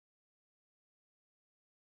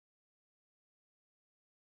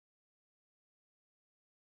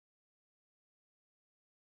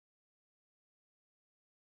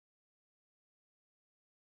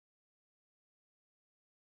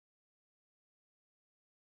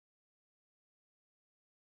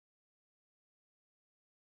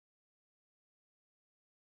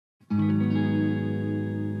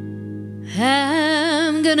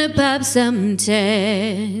I'm gonna pop some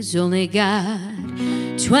tags. Only got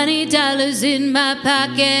 $20 in my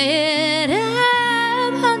pocket.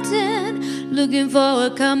 I'm hunting, looking for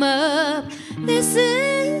a come up. This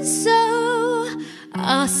is so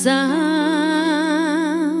awesome.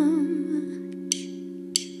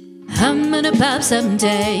 I'm gonna pop some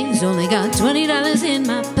tags. Only got $20 in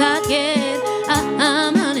my pocket.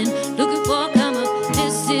 I'm hunting, looking for a come up.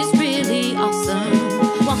 This is really awesome.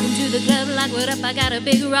 Walking to the club like, what up, I got a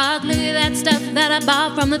big rock. Look at that stuff that I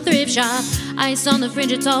bought from the thrift shop. Ice on the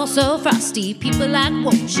fringe, it's all so frosty. People like,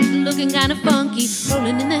 whoa, she looking kinda funky.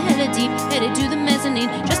 Rolling in the Haggerty, headed to the mezzanine.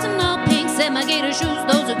 Dressed in all pink, said my gator shoes,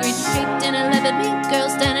 those are green. Draped in a leopard mink, girl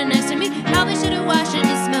standing next to me. Probably should've washed it,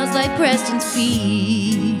 it smells like Preston's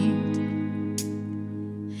feet.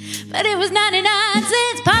 But it was 99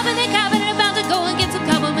 cents, popping and copping and about to go and get some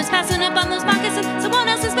compliments. Passing up on those moccasins, someone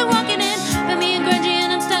else has been walking in. But me and grungy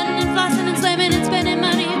and I'm stunning and flossing and slamming and spending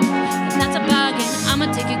money. And that's a bargain, I'ma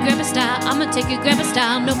take your grandpa style. I'ma take your grandpa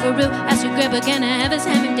style, no for real. Ask your grandpa, can I have his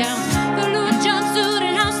hand-me-downs? The Louis jumpsuit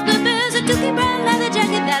and house slippers, a dookie brown leather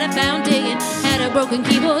jacket that I found digging. Had a broken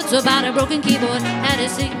keyboard, so bought a broken keyboard. Had a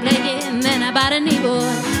sick blanket and then I bought a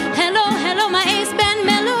kneeboard. Hello, hello, my ace band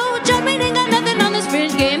mellow. John Wayne ain't got nothing on this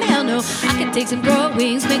fringe game, hell no. I could take some crow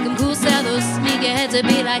wings, make them cool, sell those sneakerheads and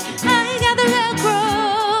be like, I got the Velcro,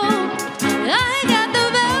 I got the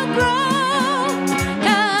Velcro.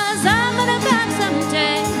 Cause I'm gonna pop some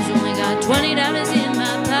tags. Only got $20 in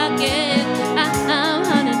my pocket. I'm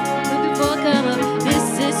hunting, looking for a come up. This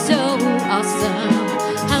is so awesome.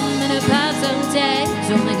 I'm gonna pop some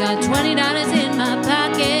tags. Only got $20 in my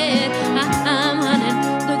pocket. I'm hunting,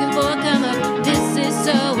 looking for a come up. This is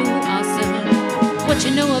so awesome. What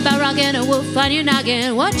you know about rocking a wolf on your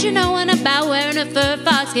noggin? What you knowin' about wearing a fur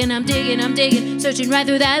foxskin? I'm digging, searching right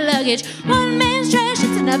through that luggage. One man's trash,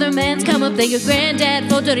 it's another man's come up. Thank your granddad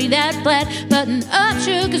for dirty that flat button up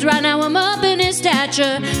shirt. Cause right now I'm up in his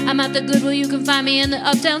stature. I'm at the Goodwill, you can find me in the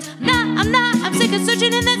uptowns. I'm not, I'm sick of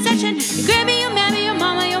searching in that section. Your Grammy, your mammy, your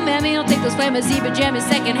mama, your mammy. I'll take those flaming zebra jammies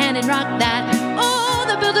secondhand and rock that. Oh,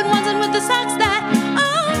 the building ones and with the socks that.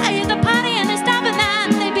 Oh, I hit the party and they're stopping that.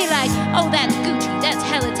 And they'd be like, oh, that's Gucci, that's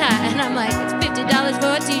hella tight. And I'm like, it's $50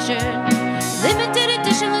 for a t-shirt. Limited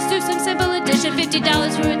edition, let's do some simple edition. $50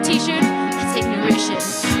 for a t-shirt, that's ignoration.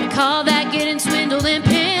 I call that getting swindled and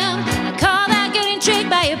pimped. I call that getting tricked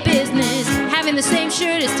by a business. Having the same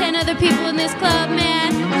shirt as 10 other people in this club,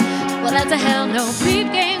 man. Well, that's a hell no.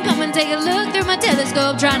 Peep game, come and take a look through my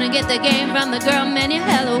telescope. Trying to get the game from the girl, man, you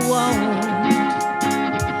hella won't.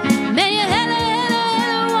 Man, you hella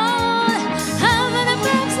won't. I'm gonna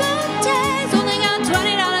pop some tags. Only got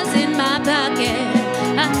 $20 in my pocket.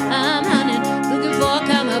 I'm hunting, looking for a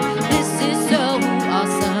come up. This is so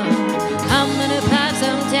awesome. I'm gonna pop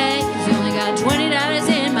some tags. Only got $20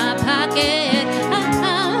 in my pocket.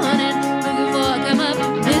 I'm hunting, looking for a come up.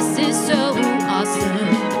 This is so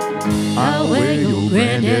awesome. I'll wear your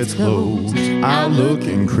granddad's clothes. I'll look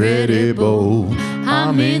incredible.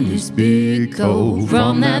 I'm in this big coat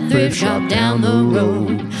from that thrift shop down the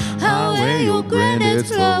road. I'll wear your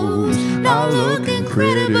granddad's clothes. I'll look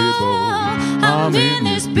incredible. I'm in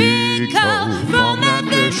this big coat from